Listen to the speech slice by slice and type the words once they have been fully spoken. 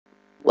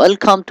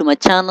Welcome to my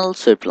channel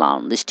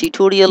Swiftland. This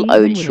tutorial I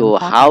will William show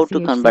Hawking how to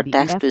convert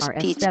text to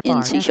CHCBFRS speech Step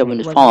in C# RSA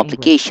Windows was an Form English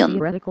application.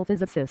 theoretical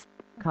physicist,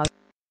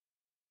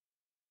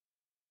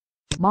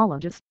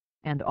 cosmologist,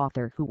 and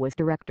author who was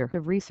director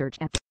of research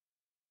at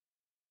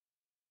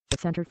the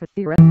Center for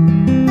Theoretical.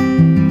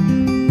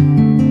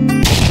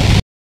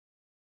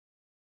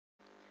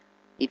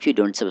 If you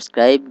don't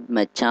subscribe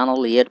my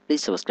channel yet,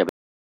 please subscribe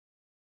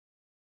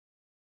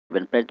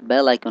and press the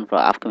bell icon for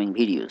upcoming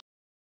videos.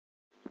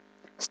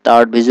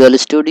 Start Visual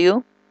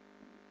Studio,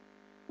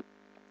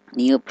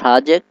 new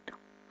project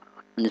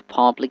in this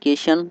Form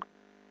application.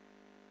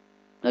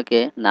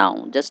 Okay,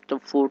 now just to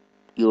put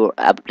your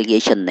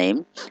application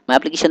name. My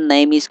application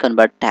name is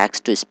convert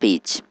text to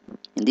speech.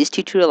 In this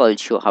tutorial I will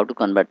show how to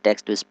convert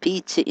text to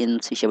speech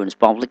in C# Windows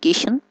Form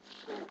application.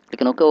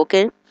 Click on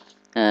OK.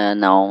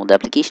 Now the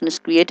application is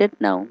created.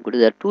 Now go to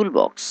the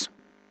toolbox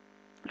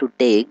to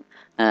take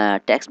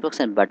text box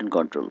and button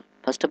control.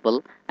 First of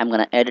all, I'm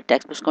gonna add a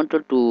text box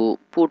control to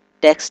put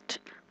text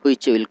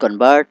which will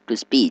convert to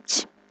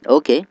speech.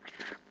 Okay.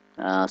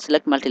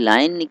 Select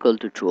multi-line equal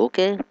to true.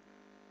 Okay.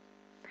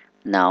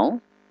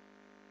 Now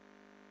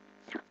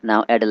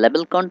add a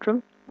label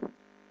control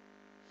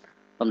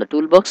from the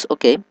toolbox.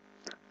 Okay.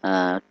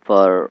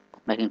 For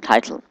making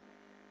title.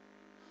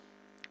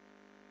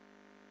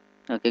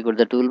 Okay, go to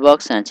the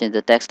toolbox and change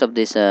the text of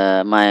this.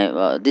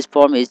 This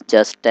form is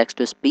just text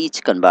to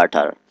speech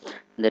converter.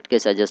 In that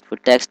case, I just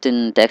put text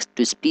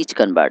to speech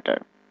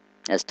converter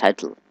as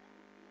title.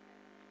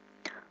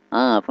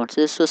 Font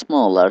size is so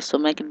smaller, so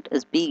make it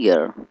as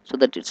bigger so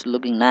that it's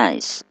looking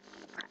nice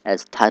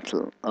as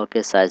title.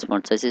 Okay, size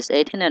font size is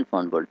 18 and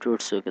font bold true,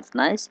 so it's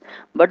nice,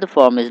 but the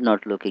form is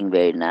not looking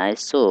very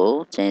nice.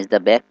 So change the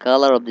back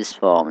color of this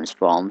form.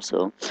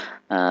 So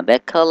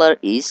back color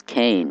is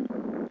cane.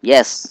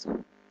 Yes,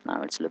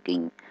 now it's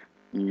looking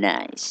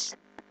nice.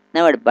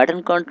 Now add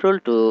button control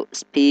to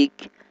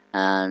speak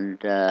and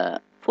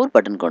four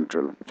button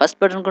control. First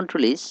button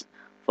control is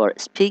for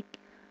speak.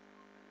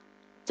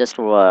 Just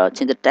for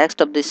change the text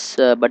of this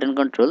button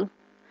control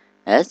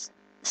as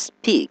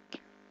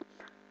speak,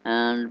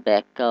 and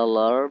back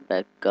color,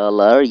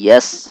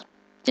 yes,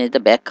 change the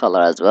back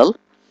color as well.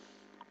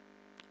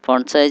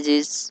 Font size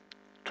is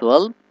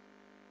 12.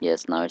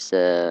 Yes, now it's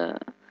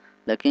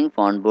looking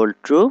font bold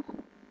true,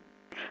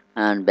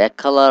 and back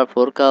color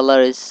for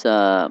color is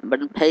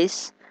button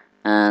face,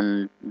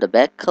 and the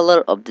back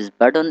color of this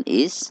button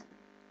is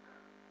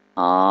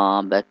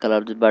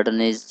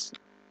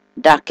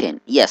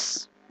darken.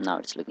 Yes, now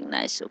it's looking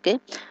nice. Okay,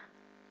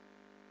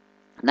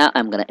 now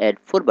I'm gonna add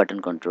four button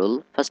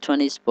control. First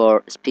one is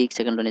for speak,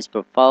 second one is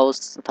for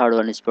pause, third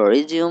one is for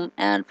resume,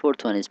 and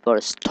fourth one is for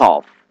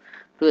stop.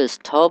 To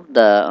stop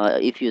the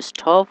if you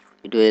stop,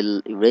 it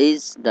will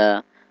erase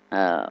the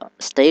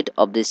state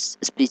of this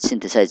speech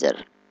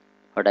synthesizer,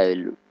 what I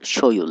will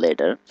show you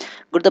later.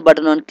 Go to the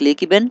button on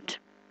click event.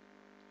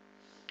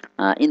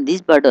 In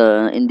this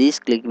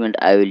click event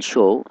I will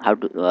show how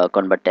to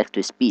convert text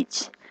to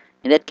speech.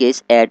 In that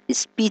case, add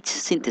speech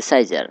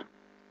synthesizer.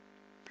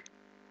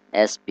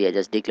 SP, I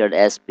just declared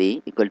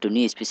SP equal to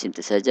new speech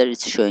synthesizer.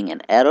 It's showing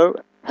an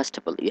error. First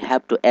of all, you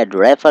have to add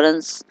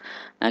reference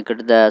and go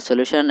to the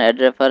solution,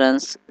 add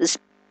reference,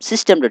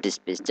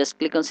 system.speech. Just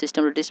click on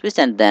system.speech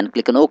and then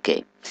click on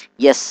OK.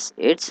 Yes,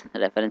 its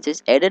reference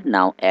is added.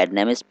 Now add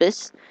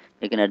namespace.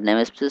 You can add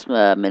namespace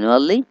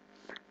manually.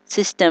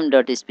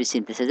 System.speech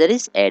synthesizer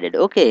is added.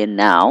 Okay,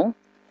 now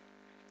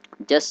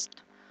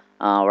just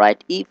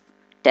write if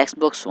text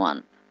box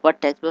 1. What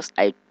text box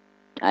I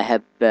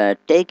have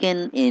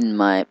taken in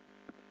my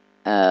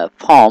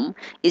form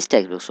is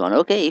textbook one.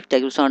 Okay, if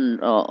textbook one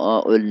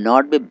will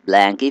not be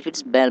blank, if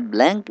it's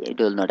blank it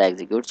will not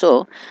execute.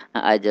 So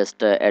I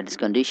just add this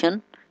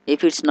condition.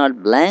 If it's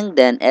not blank,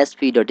 then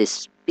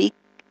sp.speak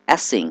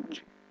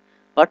async.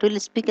 What will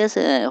speak as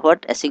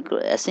what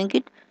async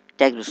it?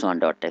 Textbook one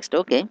dot text.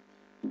 Okay,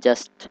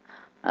 just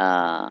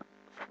uh,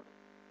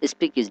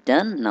 speak is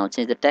done. Now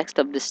change the text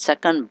of the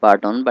second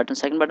button.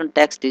 Second button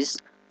text is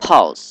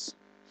pause,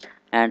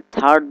 and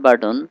third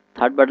button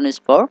is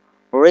for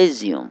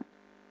resume,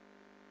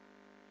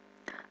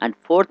 and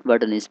fourth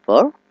button is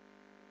for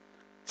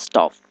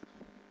stop.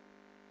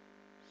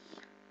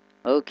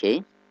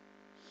 Okay,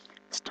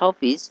 stop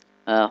is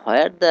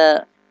where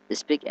the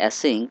speak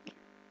async,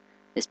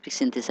 speak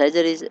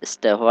synthesizer is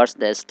what's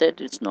the state,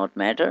 it's not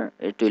matter,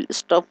 it will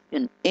stop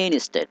in any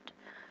state.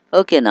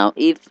 Okay, now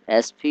if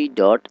sp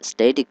dot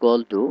state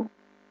equal to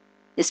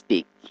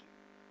speak,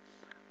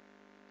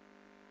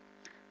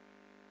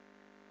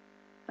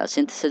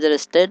 synthesizer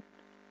state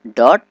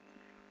dot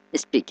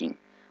speaking.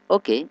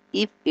 Okay,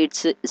 if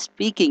it's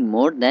speaking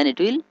mode, then it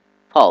will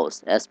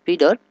pause, sp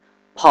dot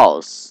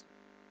pause.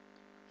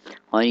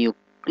 When you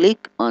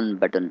click on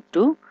button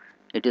 2,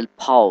 it will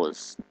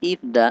pause if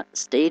the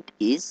state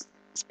is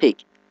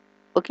speak.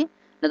 Okay,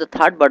 now the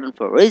third button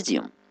for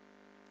resume.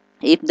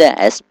 If the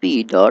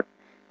sp dot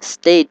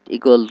state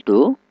equal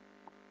to,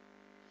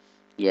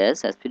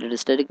 yes, sp dot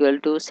state equal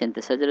to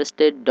synthesizer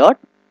state dot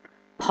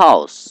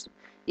pause.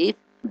 If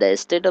the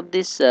state of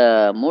this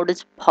mode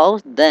is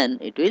paused, then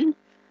it will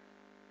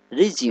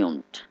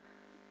resumed.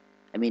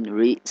 I mean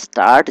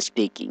restart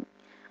speaking.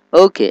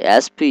 Okay,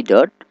 sp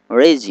dot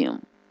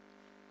resume.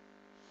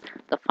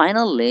 The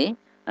finally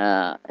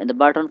in the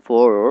button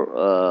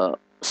for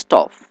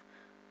stop,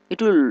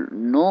 it will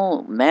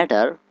no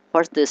matter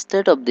what's the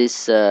state of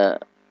this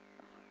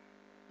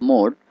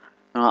mode,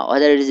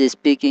 whether it is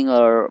speaking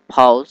or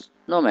pause,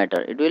 no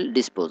matter, it will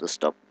dispose the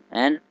stop,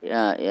 and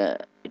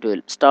it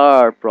will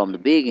start from the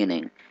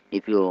beginning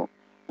if you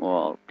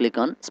click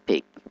on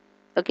speak.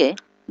 Okay,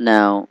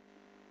 now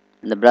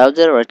in the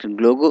browser or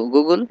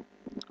Google,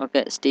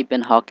 okay,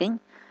 Stephen Hawking.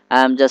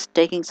 I am just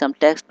taking some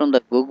text from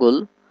the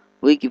Google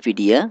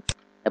Wikipedia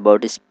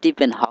about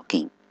Stephen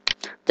Hawking.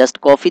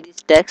 Just copy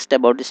this text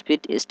about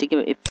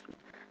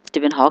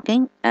Stephen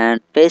Hawking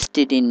and paste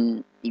it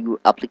in your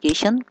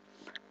application.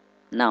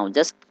 Now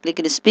just click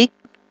and speak.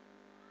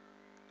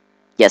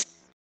 Yes.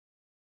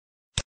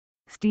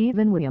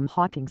 Stephen William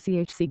Hawking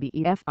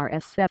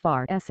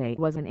CHCBEFRSFRSA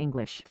was an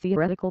English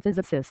theoretical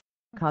physicist,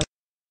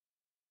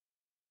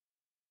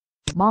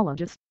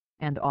 cosmologist,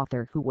 and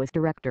author who was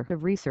director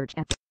of research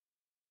at the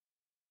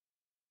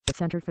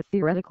Center for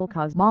Theoretical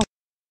Cosmology.